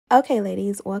Okay,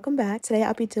 ladies, welcome back. Today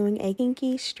I'll be doing a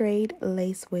kinky straight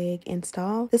lace wig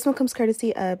install. This one comes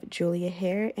courtesy of Julia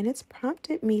Hair, and it's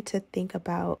prompted me to think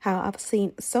about how I've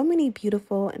seen so many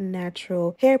beautiful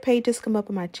natural hair pages come up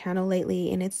on my channel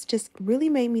lately, and it's just really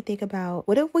made me think about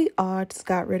what if we all just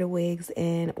got rid of wigs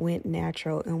and went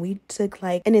natural, and we took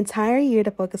like an entire year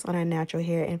to focus on our natural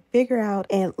hair and figure out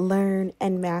and learn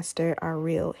and master our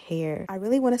real hair. I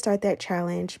really want to start that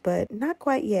challenge, but not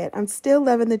quite yet. I'm still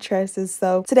loving the tresses,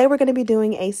 so today we're going to be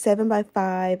doing a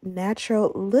 7x5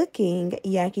 natural looking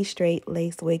Yankee straight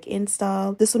lace wig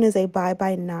install. This one is a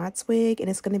bye-bye knots wig, and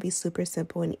it's going to be super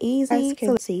simple and easy. As you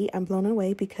can see, I'm blown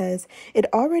away because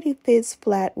it already fits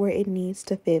flat where it needs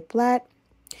to fit flat.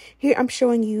 Here I'm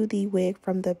showing you the wig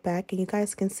from the back, and you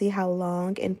guys can see how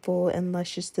long and full and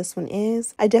luscious this one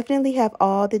is. I definitely have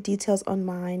all the details on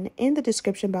mine in the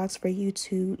description box for you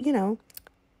to,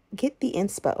 get the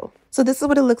inspo. So this is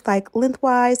what it looks like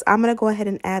lengthwise. I'm going to go ahead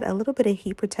and add a little bit of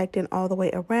heat protectant all the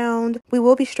way around. We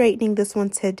will be straightening this one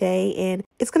today, and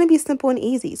it's going to be simple and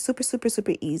easy. Super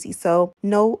easy. So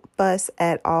no fuss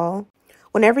at all.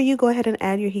 Whenever you go ahead and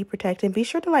add your heat protectant, be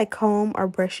sure to like comb or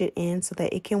brush it in so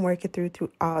that it can work it through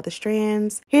all the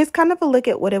strands. Here's kind of a look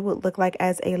at what it would look like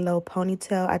as a low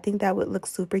ponytail. I think that would look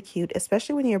super cute,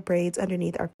 especially when your braids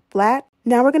underneath are flat.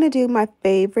 Now we're going to do my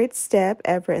favorite step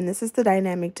ever, and this is the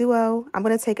dynamic duo. I'm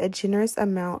going to take a generous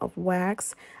amount of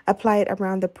wax, apply it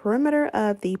around the perimeter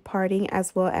of the parting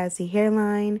as well as the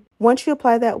hairline. Once you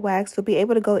apply that wax, you'll be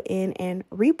able to go in and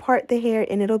repart the hair,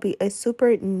 and it'll be a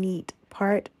super neat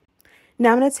part.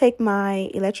 Now I'm going to take my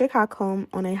electric hot comb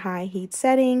on a high heat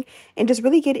setting and just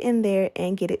really get in there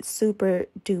and get it super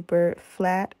duper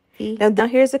flat. Now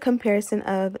here's a comparison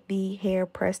of the hair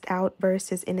pressed out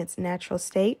versus in its natural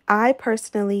state. I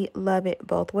personally love it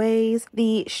both ways.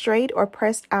 The straight or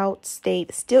pressed out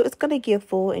state still is going to give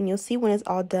full, and you'll see when it's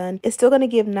all done, it's still going to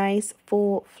give nice,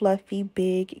 full, fluffy,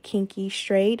 big, kinky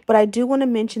straight. But I do want to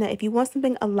mention that if you want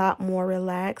something a lot more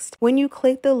relaxed, when you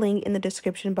click the link in the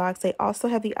description box, they also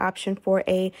have the option for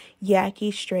a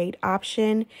Yankee straight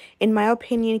option. In my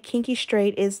opinion, kinky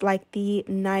straight is like the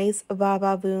nice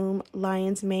va-va-voom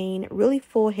lion's mane, really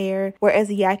full hair,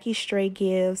 whereas Yankee straight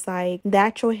gives like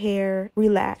natural hair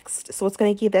relaxed. So it's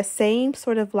going to give that same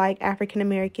sort of like African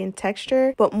American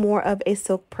texture, but more of a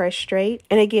silk press straight.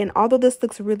 And again, although this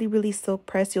looks really silk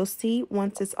pressed, you'll see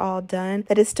once it's all done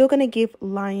that it's still going to give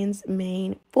lion's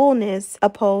mane fullness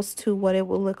opposed to what it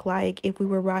will look like if we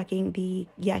were rocking the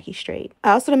Yankee straight.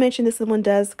 I also want to mention this one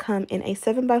does come in a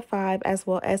 7x5 as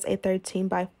well as a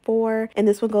 13x4, and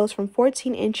this one goes from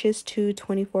 14 inches to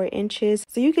 24 inches,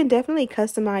 so you can definitely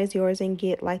customize yours and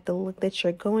get like the look that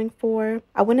you're going for.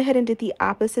 I went ahead and did the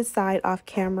opposite side off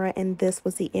camera, and this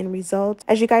was the end result.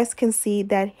 As you guys can see,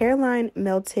 that hairline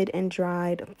melted and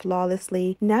dried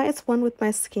flawlessly. Now it's one with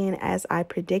my skin as I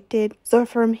predicted. So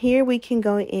from here we can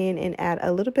go in and add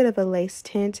a little bit of a lace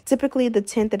tint. Typically the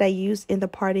tint that I use in the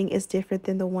parting is different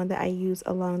than the one that I use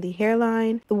along the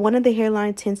hairline. The one in the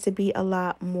hairline tends to be a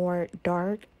lot more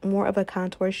dark, more of a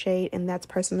contour shade, and that's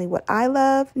personally what I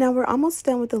love. Now we're almost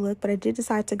done with the look, but I did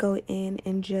decide to go in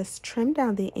and just trim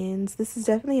down the ends. This is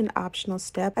definitely an optional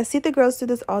step. I see the girls do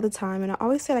this all the time, and I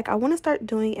always say like I want to start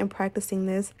doing and practicing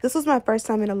this. This was my first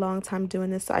time in a long time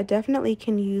doing this, so I definitely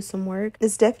can use some work.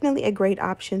 It's definitely a great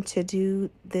option to do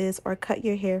this or cut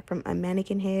your hair from a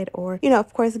mannequin head, or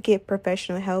of course get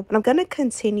professional help. And I'm gonna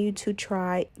continue to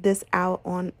try this out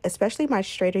on especially my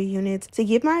straighter units to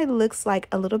give my looks like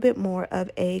a little bit more of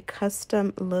a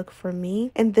custom look for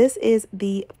me. And this is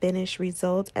the finished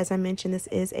result. As I mentioned, this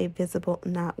is a visible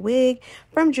knot wig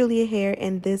from Julia Hair,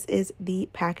 and this is the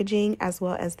packaging as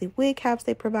well as the wig caps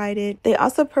they provided. They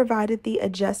also provided the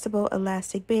adjustable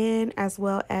elastic band as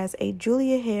well as a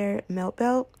Julia Hair melt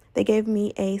belt. They gave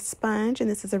me a sponge, and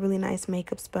this is a really nice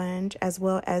makeup sponge, as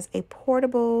well as a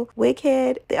portable wig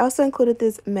head. They also included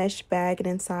this mesh bag, and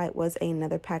inside was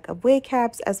another pack of wig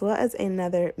caps as well as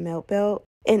another melt belt.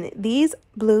 And these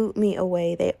blew me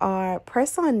away. They are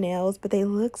press-on nails, but they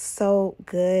look so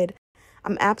good.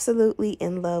 I'm absolutely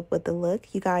in love with the look.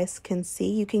 You guys can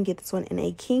see you can get this one in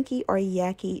a kinky or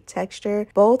Yankee texture.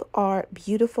 Both are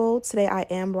beautiful. Today I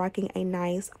am rocking a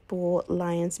nice full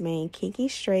lion's mane kinky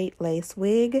straight lace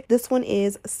wig. This one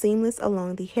is seamless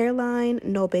along the hairline,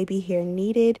 no baby hair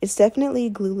needed. It's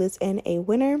definitely glueless and a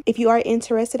winner. If you are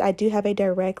interested, I do have a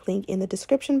direct link in the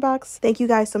description box. Thank you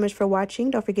guys so much for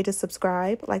watching. Don't forget to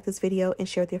subscribe, like this video, and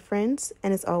share with your friends.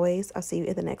 And as always, I'll see you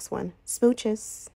in the next one. Smooches.